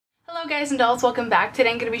guys and dolls, welcome back. Today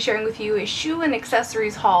I'm going to be sharing with you a shoe and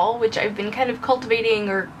accessories haul, which I've been kind of cultivating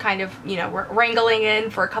or kind of, you know, wrangling in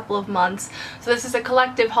for a couple of months. So this is a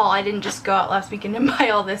collective haul. I didn't just go out last weekend and buy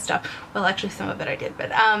all this stuff. Well, actually some of it I did,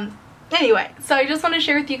 but anyway, so I just want to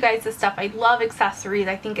share with you guys this stuff. I love accessories.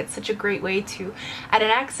 I think it's such a great way to add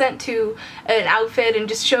an accent to an outfit and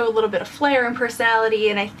just show a little bit of flair and personality.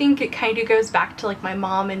 And I think it kind of goes back to like my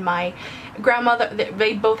mom and my grandmother.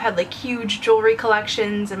 They both had like huge jewelry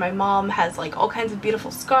collections, and my mom has like all kinds of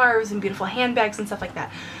beautiful scarves and beautiful handbags and stuff like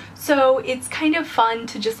that. So it's kind of fun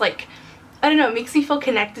to just like, I don't know, it makes me feel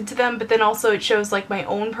connected to them, but then also it shows like my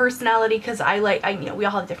own personality because you know, we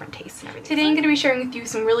all have different tastes and everything. Today I'm going to be sharing with you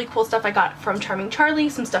some really cool stuff I got from Charming Charlie,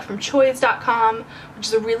 some stuff from Choies.com, which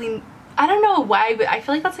is a really, I don't know why, but I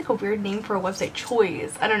feel like that's like a weird name for a website,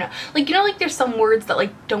 Choies. I don't know. Like, you know, like there's some words that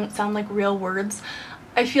like don't sound like real words.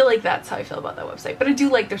 I feel like that's how I feel about that website, but I do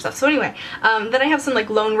like their stuff. So anyway, then I have some like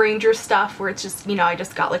Lone Ranger stuff where it's just, you know, I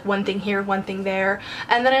just got like one thing here, one thing there.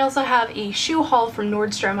 And then I also have a shoe haul from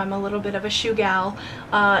Nordstrom. I'm a little bit of a shoe gal,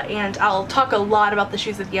 and I'll talk a lot about the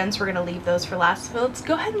shoes at the end, so we're going to leave those for last. So let's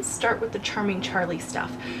go ahead and start with the Charming Charlie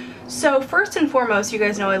stuff. So first and foremost, you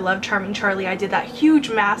guys know I love Charming Charlie. I did that huge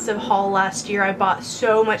massive haul last year. I bought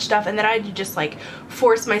so much stuff, and then I had to just like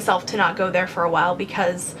force myself to not go there for a while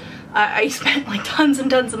because I spent like tons and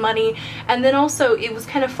tons of money, and then also it was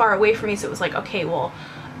kind of far away from me, so it was like, okay, well,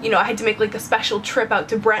 you know, I had to make like a special trip out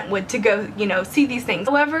to Brentwood to go, you know, see these things.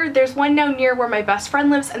 However, there's one now near where my best friend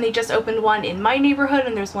lives, and they just opened one in my neighborhood,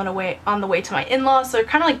 and there's one on the way to my in-laws, so they're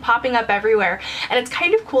kind of like popping up everywhere. And it's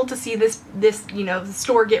kind of cool to see this, you know, the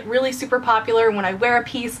store get really super popular. And when I wear a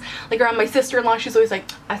piece, like around my sister-in-law, she's always like,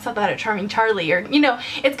 I saw that at Charming Charlie, or, you know,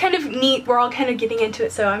 it's kind of neat. We're all kind of getting into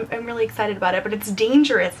it, so I'm really excited about it, but it's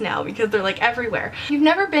dangerous now because they're like everywhere. If you've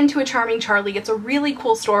never been to a Charming Charlie, it's a really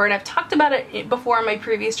cool store, and I've talked about it before in my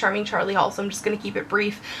previous Charming Charlie haul, so I'm just going to keep it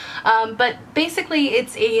brief. But basically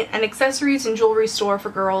it's an accessories and jewelry store for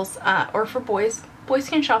girls or for boys. Boys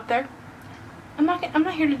can shop there. I'm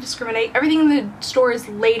not here to discriminate. Everything in the store is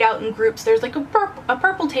laid out in groups. There's like a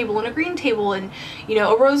purple table and a green table, and, you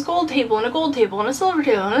know, a rose gold table and a gold table and a silver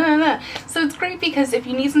table. So it's great because if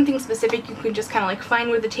you need something specific, you can just kind of like find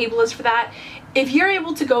where the table is for that. If you're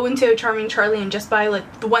able to go into a Charming Charlie and just buy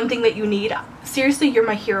like the one thing that you need, seriously, you're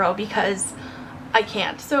my hero, because I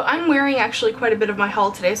can't. So I'm wearing actually quite a bit of my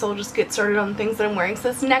haul today, so I'll just get started on the things that I'm wearing.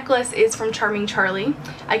 So this necklace is from Charming Charlie.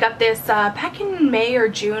 I got this back in May or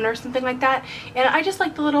June or something like that, and I just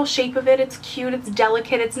like the little shape of it. It's cute, it's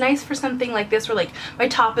delicate, it's nice for something like this where like my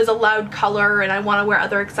top is a loud color and I want to wear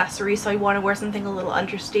other accessories, so I want to wear something a little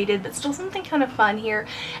understated but still something kind of fun here.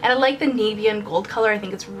 And I like the navy and gold color. I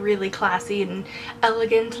think it's really classy and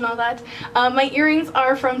elegant and all that. My earrings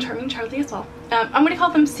are from Charming Charlie as well. I'm going to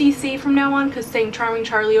call them CC from now on, because saying Charming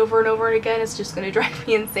Charlie over and over again is just going to drive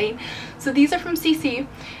me insane. So these are from CC,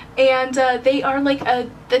 and they are like a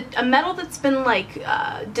metal that's been like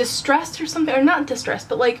distressed or something, or not distressed,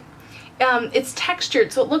 but like it's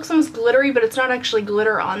textured, so it looks almost glittery, but it's not actually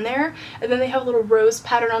glitter on there. And then they have a little rose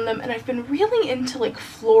pattern on them, and I've been really into like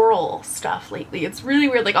floral stuff lately. It's really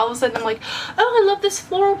weird. Like all of a sudden I'm like, oh, I love this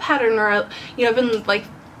floral pattern, or, you know, I've been like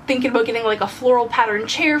thinking about getting like a floral pattern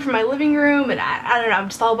chair for my living room, and I don't know, I'm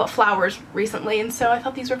just all about flowers recently, and so I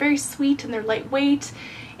thought these were very sweet and they're lightweight,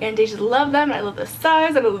 and I just love them. And I love the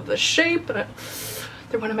size, and I love the shape, and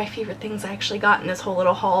they're one of my favorite things I actually got in this whole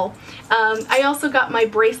little haul. I also got my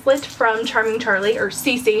bracelet from Charming Charlie, or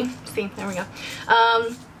CC. See, there we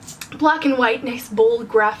go. Black and white, nice bold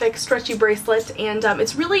graphic stretchy bracelet, and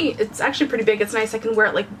it's actually pretty big. It's nice. I can wear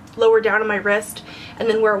it like lower down on my wrist and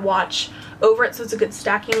then wear a watch over it, so it's a good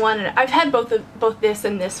stacking one. And I've had both this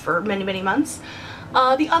and this for many months.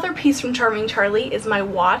 The other piece from Charming Charlie is my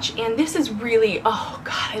watch, and this is really, oh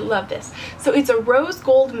god, I love this. So it's a rose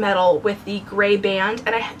gold metal with the gray band,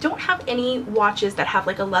 and I don't have any watches that have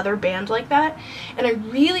like a leather band like that, and I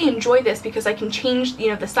really enjoy this because I can change, you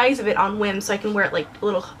know, the size of it on whim, so I can wear it like a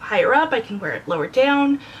little higher up, I can wear it lower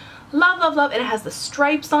down. Love, and it has the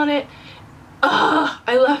stripes on it.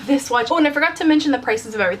 I love this watch. Oh, and I forgot to mention the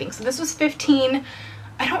prices of everything. So this was $15.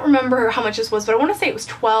 I don't remember how much this was, but I want to say it was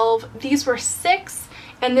 $12. These were $6,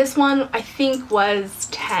 and this one I think was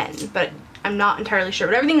 $10, but I'm not entirely sure.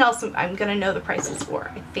 But everything else I'm gonna know the prices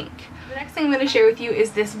for, I think. The next thing I'm gonna share with you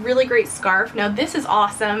is this really great scarf. Now this is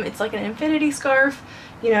awesome. It's like an infinity scarf.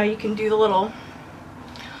 You know, you can do the little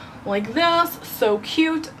like this, so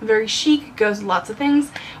cute, very chic, goes with lots of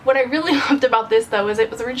things. What I really loved about this though is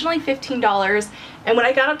it was originally $15, and when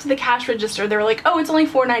I got up to the cash register they were like, oh, it's only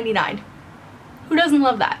 $4.99. Who doesn't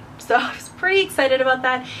love that? So I was pretty excited about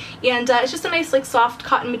that. And it's just a nice like soft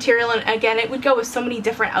cotton material, and again, it would go with so many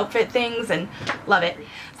different outfit things, and love it.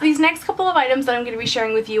 So these next couple of items that I'm going to be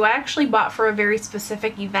sharing with you, I actually bought for a very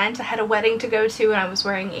specific event. I had a wedding to go to, and I was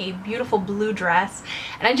wearing a beautiful blue dress,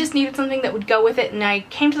 and I just needed something that would go with it, and I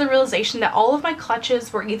came to the realization that all of my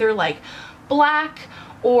clutches were either like black,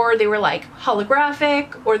 or they were like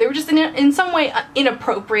holographic, or they were just in some way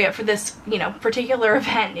inappropriate for this, you know, particular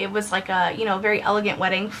event. It was like a, you know, very elegant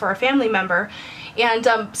wedding for a family member. And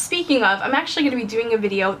speaking of, I'm actually going to be doing a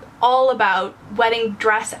video all about wedding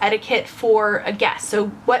dress etiquette for a guest. So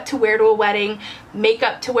what to wear to a wedding,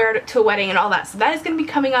 makeup to wear to a wedding, and all that. So that is going to be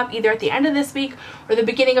coming up either at the end of this week or the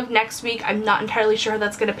beginning of next week. I'm not entirely sure how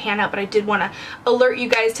that's going to pan out, but I did want to alert you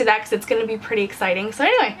guys to that because it's going to be pretty exciting. So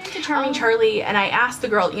anyway, I went to Charming Charlie, and I asked the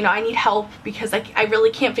girl, you know, I need help because I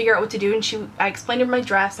really can't figure out what to do. And I explained her my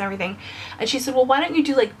dress and everything, and she said, well, why don't you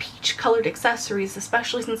do like peach colored accessories,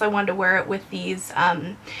 especially since I wanted to wear it with these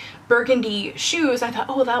burgundy shoes. I thought,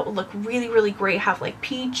 oh, that would look really, really great, have like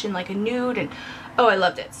peach and like a nude, and oh, I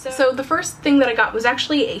loved it. So the first thing that I got was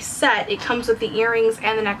actually a set. It comes with the earrings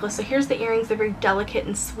and the necklace. So here's the earrings. They're very delicate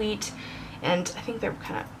and sweet, and I think they're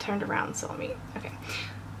kind of turned around, so let me, okay.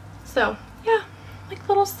 So yeah, like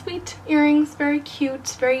little sweet earrings, very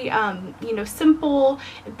cute, very you know, simple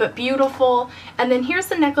but beautiful. And then here's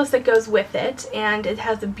the necklace that goes with it, and it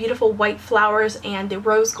has the beautiful white flowers and the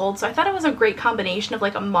rose gold. So I thought it was a great combination of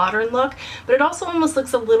like a modern look, but it also almost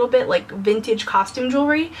looks a little bit like vintage costume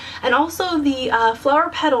jewelry. And also the flower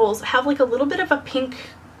petals have like a little bit of a pink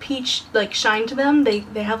peach like shine to them. They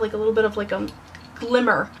have like a little bit of like a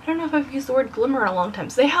glimmer. I don't know if I've used the word glimmer in a long time.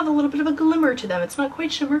 So they have a little bit of a glimmer to them. It's not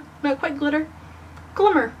quite shimmer, not quite glitter.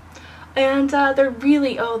 Glimmer. And they're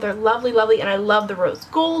really, oh, they're lovely, lovely, and I love the rose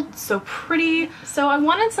gold. It's so pretty. So I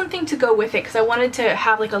wanted something to go with it because I wanted to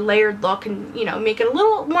have like a layered look and, you know, make it a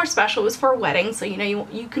little more special. It was for a wedding, so, you know,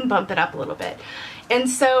 you can bump it up a little bit. And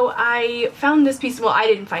so I found this piece. Well, I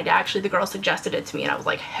didn't find it, actually. The girl suggested it to me, and I was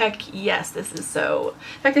like, heck yes, this is so...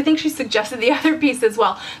 In fact, I think she suggested the other piece as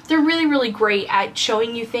well. They're really, really great at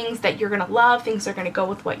showing you things that you're going to love, things that are going to go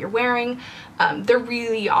with what you're wearing. They're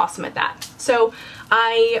really awesome at that. So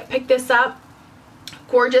I picked this up,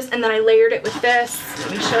 gorgeous, and then I layered it with this.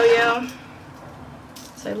 Let me show you.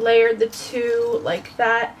 So I layered the two like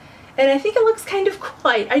that. And I think it looks kind of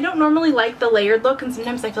cool. I don't normally like the layered look, and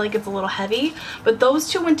sometimes I feel like it's a little heavy, but those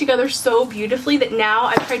two went together so beautifully that now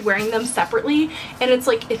I've tried wearing them separately, and it's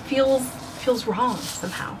like it feels wrong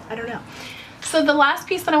somehow. I don't know. So the last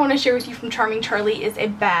piece that I want to share with you from Charming Charlie is a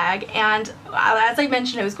bag, and as I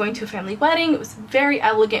mentioned, I was going to a family wedding. It was very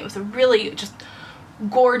elegant. It was a really just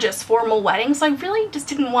gorgeous formal wedding, so I really just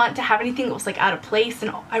didn't want to have anything that was like out of place,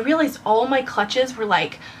 and I realized all my clutches were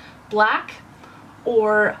like black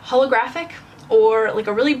or holographic or like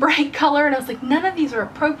a really bright color, and I was like, none of these are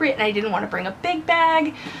appropriate, and I didn't want to bring a big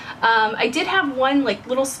bag. I did have one like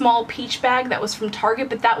little small peach bag that was from Target,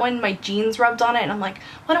 but that one my jeans rubbed on it, and I'm like,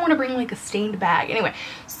 well, I don't want to bring like a stained bag. Anyway,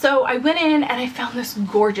 so I went in and I found this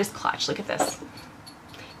gorgeous clutch. Look at this.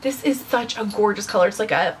 This is such a gorgeous color. It's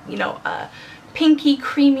like a, you know, a pinky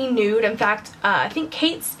creamy nude. In fact, I think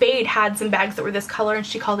Kate Spade had some bags that were this color, and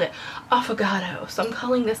she called it Affogato, so I'm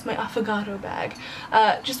calling this my Affogato bag.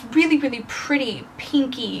 Just really, really pretty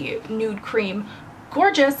pinky nude cream.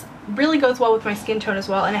 Gorgeous, really goes well with my skin tone as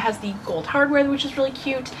well, and it has the gold hardware, which is really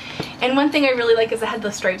cute. And one thing I really like is it had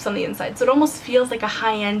the stripes on the inside, so it almost feels like a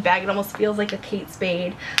high-end bag. It almost feels like a Kate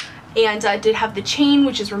Spade. And I did have the chain,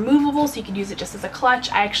 which is removable, so you could use it just as a clutch.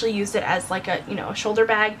 I actually used it as like a, you know, a shoulder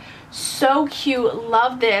bag. So cute.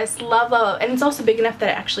 Love this. Love, love. And it's also big enough that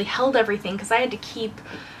it actually held everything, because I had to keep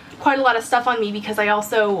quite a lot of stuff on me because I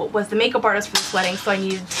also was the makeup artist for this wedding, so I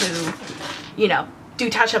needed to, you know, do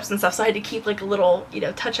touch-ups and stuff, so I had to keep like a little, you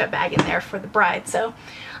know, touch-up bag in there for the bride. So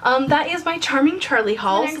that is my Charming Charlie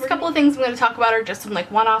haul. The next couple of things I'm going to talk about are just some like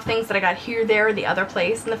one-off things that I got here, there, or the other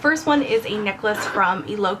place. And the first one is a necklace from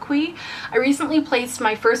Eloquii. I recently placed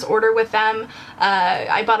my first order with them.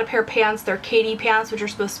 I bought a pair of pants. They're Katie pants, which are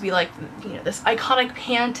supposed to be like, you know, this iconic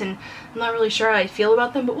pant, and I'm not really sure how I feel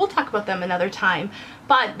about them, but we'll talk about them another time.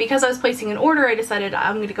 But because I was placing an order, I decided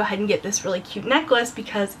I'm going to go ahead and get this really cute necklace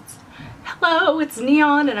because it's, hello, it's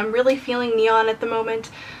neon, and I'm really feeling neon at the moment.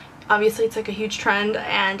 Obviously it's like a huge trend,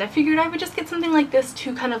 and I figured I would just get something like this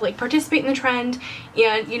to kind of like participate in the trend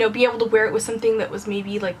and, you know, be able to wear it with something that was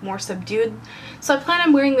maybe like more subdued. So I plan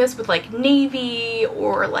on wearing this with like navy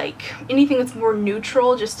or like anything that's more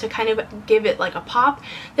neutral, just to kind of give it like a pop.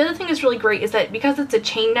 The other thing that's really great is that because it's a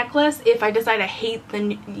chain necklace, if I decide I hate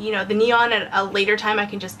the, you know, the neon at a later time, I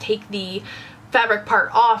can just take the fabric part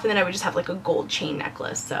off, and then I would just have like a gold chain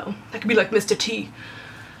necklace. So that could be like Mr. T.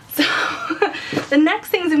 So the next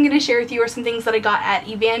things I'm going to share with you are some things that I got at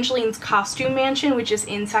Evangeline's Costume Mansion, which is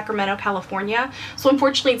in Sacramento, California. So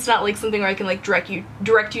unfortunately it's not like something where I can like direct you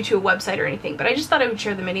to a website or anything, but I just thought I would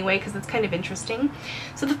share them anyway because it's kind of interesting.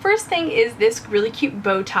 So the first thing is this really cute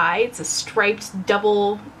bow tie. It's a striped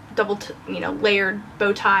double layered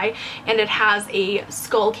bow tie, and it has a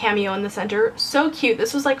skull cameo in the center. So cute.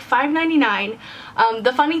 This was like $5.99.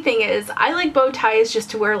 The funny thing is I like bow ties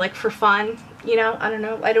just to wear like for fun, you know. I don't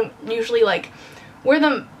know, I don't usually like wear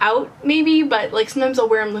them out maybe, but like sometimes I'll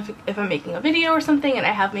wear them if I'm making a video or something and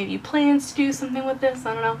I have maybe plans to do something with this,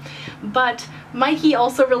 I don't know. But Mikey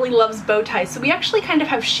also really loves bow ties, so we actually kind of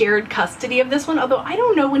have shared custody of this one, although I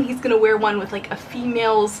don't know when he's gonna wear one with like a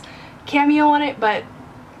female's cameo on it, but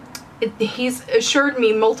he's assured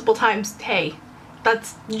me multiple times, hey,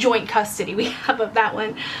 that's joint custody we have of that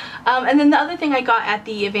one. And then the other thing I got at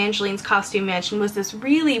the Evangeline's Costume Mansion was this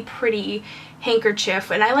really pretty handkerchief,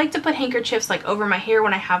 and I like to put handkerchiefs like over my hair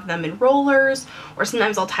when I have them in rollers, or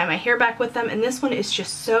sometimes I'll tie my hair back with them, and this one is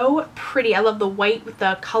just so pretty. I love the white with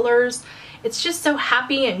the colors. It's just so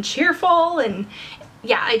happy and cheerful, and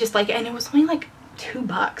yeah, I just like it, and it was only like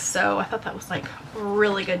 $2, so I thought that was like a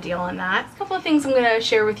really good deal on that. A couple of things I'm going to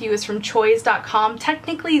share with you is from Choies.com.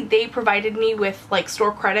 Technically they provided me with like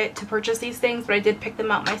store credit to purchase these things, but I did pick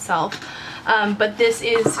them out myself. But this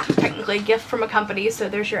is technically a gift from a company, so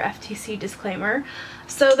there's your FTC disclaimer.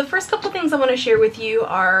 So the first couple things I want to share with you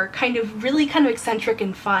are kind of eccentric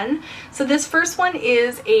and fun. So this first one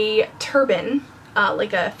is a turban,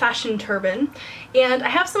 like a fashion turban, and I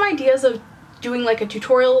have some ideas of doing like a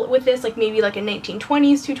tutorial with this, like maybe like a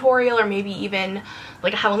 1920s tutorial or maybe even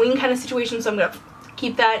like a Halloween kind of situation, so I'm gonna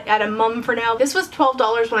keep that at a mum for now. This was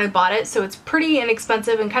 $12 when I bought it, so it's pretty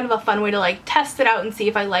inexpensive and kind of a fun way to like test it out and see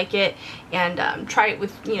if I like it, and try it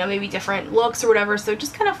with, you know, maybe different looks or whatever, so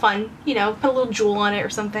just kind of fun, you know, put a little jewel on it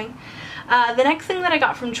or something. The next thing that I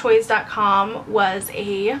got from Choies.com was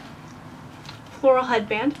a floral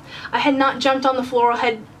headband. I had not jumped on the floral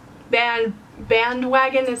headband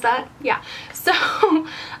bandwagon, is that? Yeah. So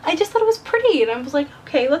I just thought it was pretty and I was like,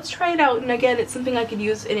 okay, let's try it out, and again, it's something I could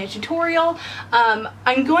use in a tutorial.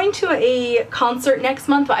 I'm going to a concert next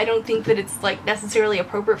month, but I don't think that it's like necessarily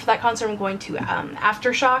appropriate for that concert. I'm going to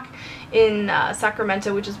Aftershock in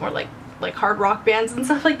Sacramento, which is more like hard rock bands and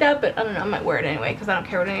stuff like that, but I don't know, I might wear it anyway because I don't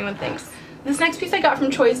care what anyone thinks. This next piece I got from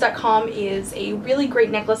Choies.com is a really great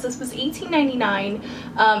necklace. This was $18.99,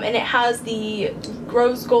 and it has the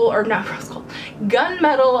rose gold, or not rose gold,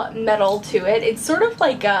 gunmetal metal to it. It's sort of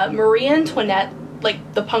like Marie Antoinette,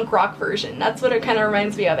 like the punk rock version. That's what it kind of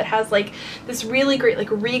reminds me of. It has like this really great like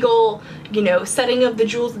regal, you know, setting of the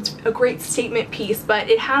jewels. It's a great statement piece, but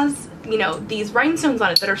it has, you know, these rhinestones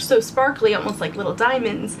on it that are so sparkly, almost like little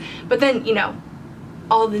diamonds, but then, you know,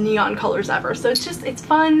 all the neon colors ever. So it's just, it's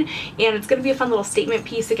fun, and it's gonna be a fun little statement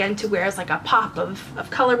piece again to wear as like a pop of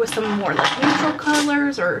color with some more like neutral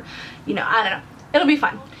colors, or, you know, I don't know. It'll be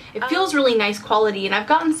fun. It feels really nice quality, and I've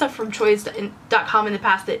gotten stuff from Choies.com in the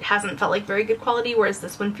past that hasn't felt like very good quality, whereas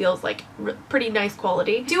this one feels like pretty nice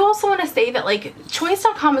quality. I do also want to say that like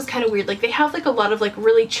Choies.com is kind of weird. Like they have like a lot of like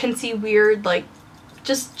really chintzy, weird, like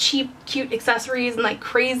just cheap, cute accessories and like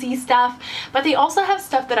crazy stuff, but they also have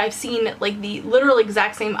stuff that I've seen like the literal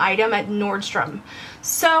exact same item at Nordstrom.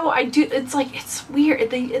 So I do, it's like, it's weird.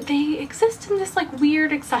 They exist in this like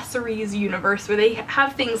weird accessories universe where they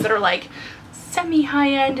have things that are like semi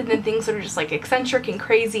high-end and then things that are just like eccentric and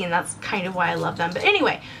crazy, and that's kind of why I love them. But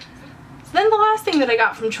anyway, then the last thing that I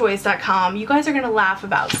got from Choies.com, you guys are going to laugh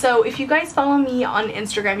about. So if you guys follow me on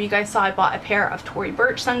Instagram, you guys saw I bought a pair of Tory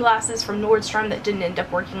Burch sunglasses from Nordstrom that didn't end up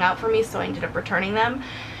working out for me, so I ended up returning them.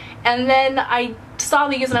 And then I saw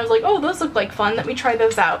these and I was like, oh, those look like fun. Let me try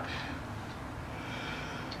those out.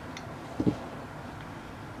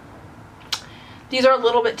 These are a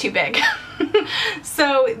little bit too big.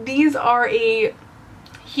 So these are a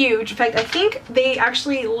huge, in fact I think they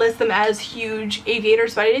actually list them as huge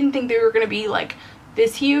aviators, but I didn't think they were gonna be like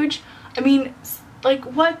this huge. I mean, like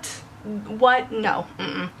what no,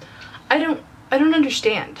 I don't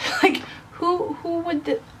understand. Like who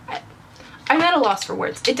would I'm at a loss for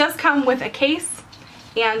words. It does come with a case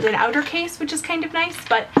and an outer case, which is kind of nice,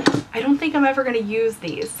 but I don't think I'm ever gonna use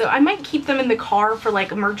these, so I might keep them in the car for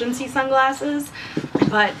like emergency sunglasses,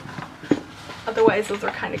 but otherwise those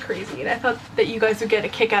are kind of crazy, and I thought that you guys would get a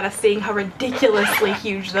kick out of seeing how ridiculously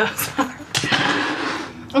huge those are.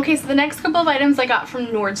 Okay, so the next couple of items I got from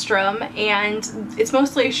Nordstrom, and it's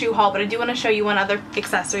mostly a shoe haul, but I do want to show you one other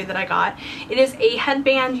accessory that I got. It is a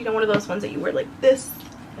headband, you know, one of those ones that you wear like this,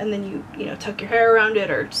 and then you know, tuck your hair around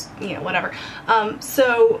it, or just, you know, whatever.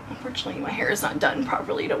 So unfortunately my hair is not done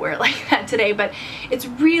properly to wear it like that today, but it's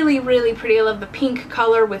really, really pretty. I love the pink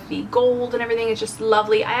color with the gold and everything. It's just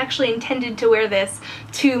lovely. I actually intended to wear this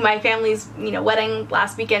to my family's, you know, wedding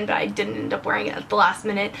last weekend, but I didn't end up wearing it at the last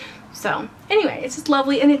minute. So anyway, it's just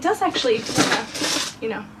lovely, and it does actually, you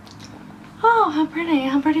know, oh, how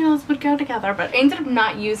pretty those would go together. But I ended up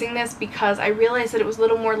not using this because I realized that it was a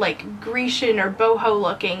little more like Grecian or boho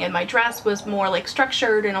looking, and my dress was more like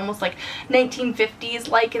structured and almost like 1950s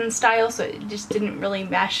like in style, so it just didn't really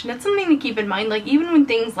mesh. And it's something to keep in mind, like even when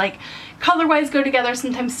things like color-wise go together,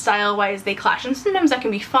 sometimes style-wise they clash, and sometimes that can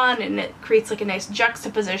be fun and it creates like a nice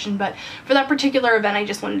juxtaposition. But for that particular event, I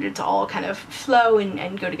just wanted it to all kind of flow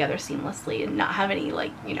and go together seamlessly and not have any,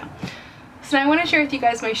 like, you know. So now I want to share with you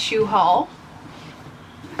guys my shoe haul.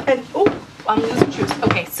 And oh, I'm losing shoes.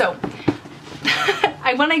 Okay, so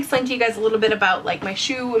I want to explain to you guys a little bit about like my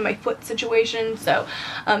shoe and my foot situation. So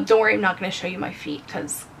don't worry, I'm not going to show you my feet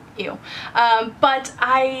because ew. But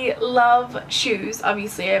I love shoes.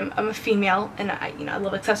 Obviously, I'm a female, and I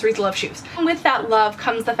love accessories, love shoes. And with that love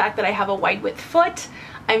comes the fact that I have a wide width foot.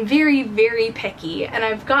 I'm very, very picky, and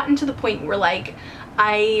I've gotten to the point where like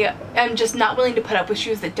I am just not willing to put up with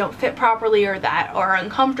shoes that don't fit properly, or that are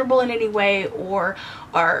uncomfortable in any way, or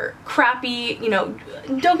are crappy. You know,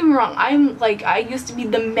 don't get me wrong, I used to be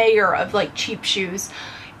the mayor of like cheap shoes,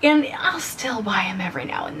 and I'll still buy them every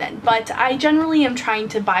now and then, but I generally am trying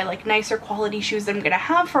to buy like nicer quality shoes that I'm gonna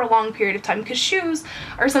have for a long period of time, because shoes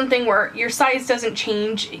are something where your size doesn't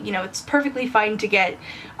change. You know, it's perfectly fine to get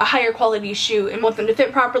a higher quality shoe and want them to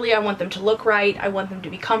fit properly. I want them to look right, I want them to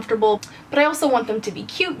be comfortable, but I also want them to be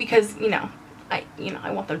cute, because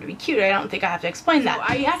I want them to be cute. I don't think I have to explain that. So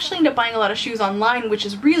I actually end up buying a lot of shoes online, which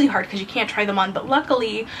is really hard because you can't try them on, but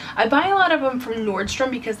luckily I buy a lot of them from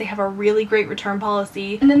Nordstrom because they have a really great return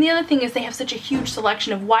policy. And then the other thing is they have such a huge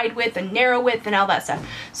selection of wide width and narrow width and all that stuff.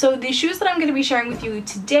 So the shoes that I'm going to be sharing with you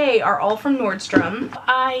today are all from Nordstrom.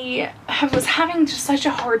 I was having just such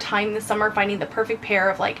a hard time this summer finding the perfect pair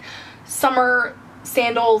of like summer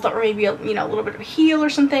sandals that were maybe a little bit of a heel or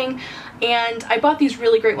something, and I bought these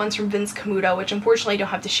really great ones from Vince Camuto, which unfortunately I don't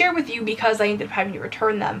have to share with you because I ended up having to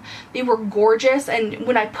return them. They were gorgeous, and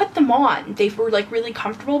when I put them on they were like really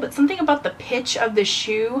comfortable, but something about the pitch of the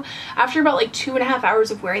shoe, after about like 2.5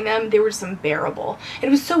 hours of wearing them, they were just unbearable. And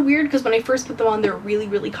it was so weird because when I first put them on they were really,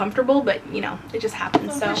 really comfortable, but you know, it just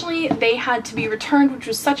happened. So unfortunately they had to be returned, which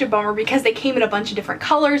was such a bummer because they came in a bunch of different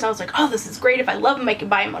colors. I was like, oh, this is great, if I love them I can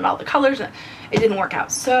buy them on all the colors, and it didn't work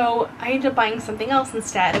out. So I ended up buying something else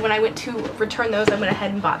instead, and when I went to return those I went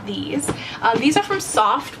ahead and bought these. These are from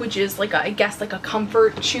Soft, which is like I guess like a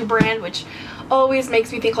comfort shoe brand, which always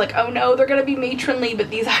makes me think like, oh no, they're gonna be matronly, but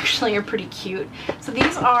these actually are pretty cute. So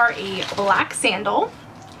these are a black sandal,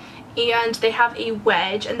 and they have a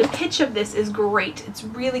wedge, and the pitch of this is great. It's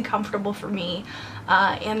really comfortable for me,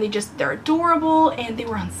 and they're adorable, and they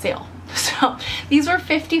were on sale. So these were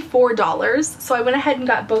 $54, so I went ahead and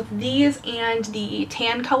got both these and the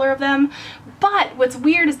tan color of them. But what's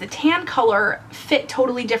weird is the tan color fit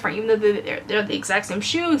totally different, even though they're the exact same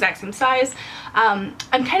shoe, exact same size. I'm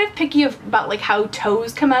kind of picky about like how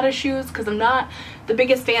toes come out of shoes, because I'm not the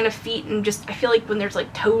biggest fan of feet, and just I feel like when there's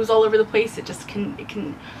like toes all over the place, it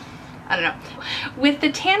can I don't know. With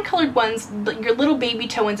the tan colored ones, your little baby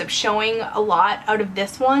toe ends up showing a lot out of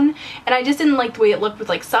this one, and I just didn't like the way it looked with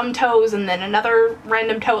like some toes and then another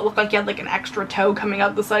random toe. It looked like you had like an extra toe coming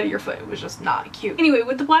out the side of your foot. It was just not cute. Anyway,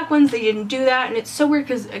 with the black ones they didn't do that, and it's so weird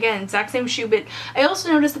because again, exact same shoe, but I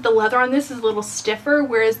also noticed that the leather on this is a little stiffer,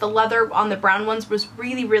 whereas the leather on the brown ones was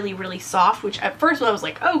really, really, really soft, which at first I was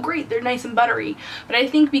like, oh great, they're nice and buttery, but I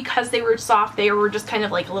think because they were soft they were just kind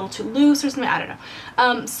of like a little too loose or something. I don't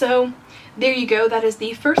know. So there you go. That is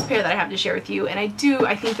the first pair that I have to share with you, and I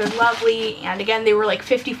think they're lovely, and again they were like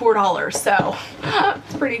 $54, so I'm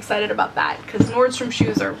pretty excited about that because Nordstrom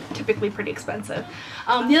shoes are typically pretty expensive.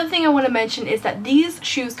 The other thing I want to mention is that these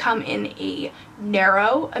shoes come in a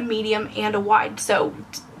narrow, a medium, and a wide, so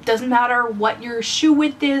doesn't matter what your shoe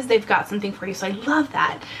width is, they've got something for you. So I love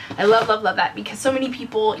that. I love, love, love that, because so many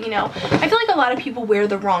people, you know, I feel like a lot of people wear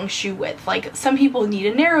the wrong shoe width. Like some people need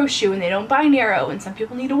a narrow shoe and they don't buy narrow, and some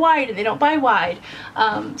people need a wide and they don't buy wide.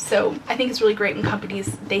 So I think it's really great when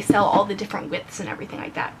companies, they sell all the different widths and everything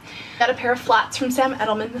like that. Got a pair of flats from Sam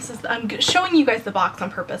Edelman. This is, I'm showing you guys the box on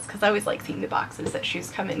purpose because I always like seeing the boxes that shoes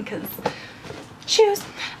come in, because shoes.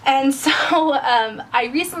 And so I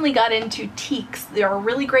recently got into Teaks. They're a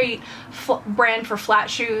really great brand for flat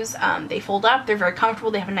shoes. They fold up, they're very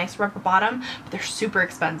comfortable, they have a nice rubber bottom, but they're super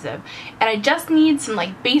expensive. And I just need some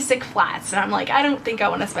like basic flats, and I'm like, I don't think I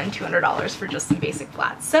want to spend $200 for just some basic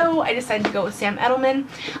flats. So I decided to go with Sam Edelman.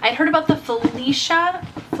 I'd heard about the Felicia.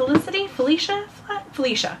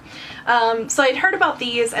 So I'd heard about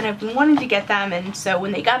these and I've been wanting to get them, and so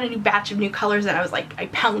when they got a new batch of new colors, and I was like, I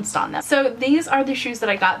pounced on them. So these are the shoes that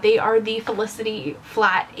I got. They are the Felicity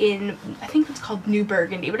flat in, I think it's called New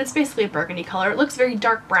Burgundy, but it's basically a burgundy color. It looks very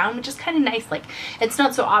dark brown, which is kind of nice. Like, it's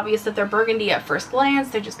not so obvious that they're burgundy at first glance.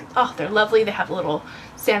 They're just, oh, they're lovely. They have a little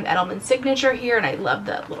Sam Edelman signature here, and I love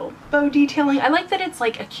that little bow detailing. I like that it's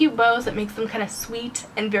like a cute bow, so it makes them kind of sweet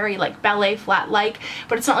and very like ballet flat like,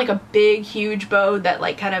 but it's not like a big huge bow that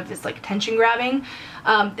like kind of is like attention grabbing.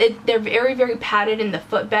 They're very, very padded in the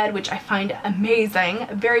footbed, which I find amazing.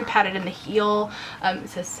 Very padded in the heel. It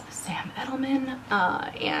says Sam Edelman,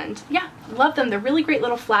 and yeah, love them. They're really great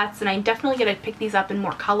little flats, and I'm definitely gonna pick these up in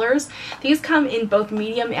more colors. These come in both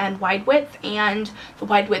medium and wide width, and the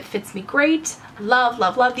wide width fits me great. Love,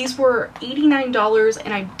 love, love. These were $89,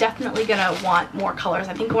 and I'm definitely gonna want more colors.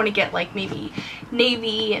 I think I want to get like maybe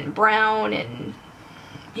navy and brown and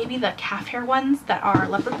maybe the calf hair ones that are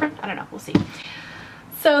leopard print. I don't know, we'll see.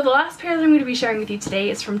 So the last pair that I'm going to be sharing with you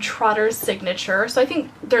today is from Trotter's Signature. So I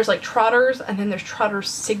think there's like Trotter's and then there's Trotter's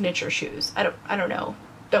Signature shoes. I don't know,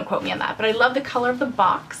 don't quote me on that, but I love the color of the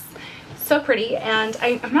box. So pretty, and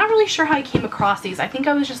I'm not really sure how I came across these. I think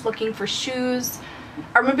I was just looking for shoes,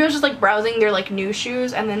 or maybe I was just like browsing their like new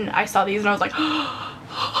shoes, and then I saw these and I was like,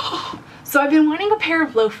 so I've been wanting a pair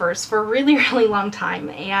of loafers for a really, really long time,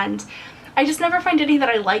 and I just never find any that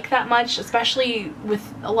I like that much, especially with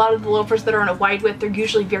a lot of the loafers that are in a wide width. They're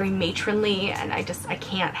usually very matronly, and I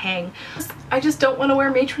can't hang. I just don't want to wear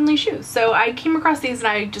matronly shoes. So I came across these and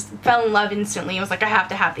I just fell in love instantly. I was like, I have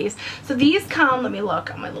to have these. So these come, let me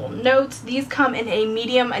look on my little notes. These come in a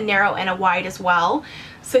medium, a narrow, and a wide as well.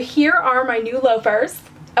 So here are my new loafers.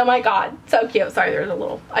 Oh my god, so cute. Sorry, there's a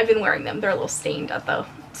little, I've been wearing them. They're a little stained at the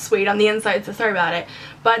suede on the inside, so sorry about it.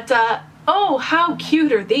 But oh, how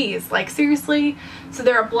cute are these? Like, seriously? So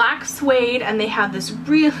they're a black suede, and they have this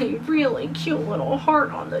really, really cute little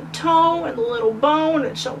heart on the toe and the little bow, and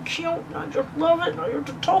it's so cute, and I just love it. I have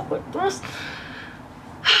to talk like this.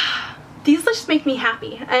 These just make me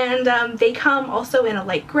happy, and they come also in a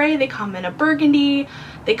light gray, they come in a burgundy,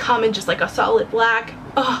 they come in just like a solid black.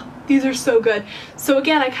 Oh, these are so good. So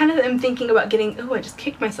again, I kind of am thinking about getting, oh, I just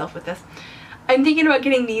kicked myself with this. I'm thinking about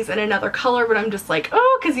getting these in another color, but I'm just like,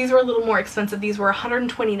 oh, because these were a little more expensive. These were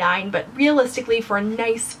 $129, but realistically for a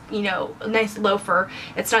nice, you know, a nice loafer,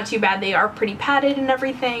 it's not too bad. They are pretty padded and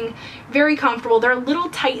everything, very comfortable. They're a little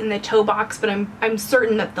tight in the toe box, but I'm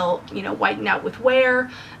certain that they'll, you know, widen out with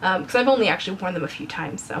wear, because I've only actually worn them a few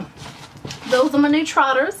times. So those are my new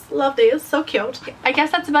Trotters. Love these, so cute. I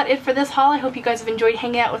guess that's about it for this haul. I hope you guys have enjoyed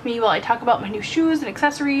hanging out with me while I talk about my new shoes and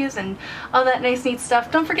accessories and all that nice neat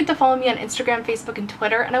stuff. Don't forget to follow me on Instagram, Facebook, and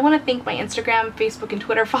Twitter. And I want to thank my Instagram, Facebook, and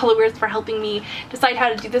Twitter followers for helping me decide how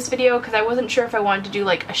to do this video, because I wasn't sure if I wanted to do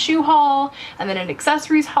like a shoe haul and then an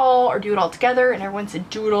accessories haul, or do it all together, and everyone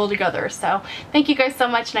said do it all together. So thank you guys so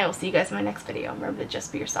much, and I will see you guys in my next video. Remember to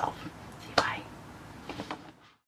just be yourself.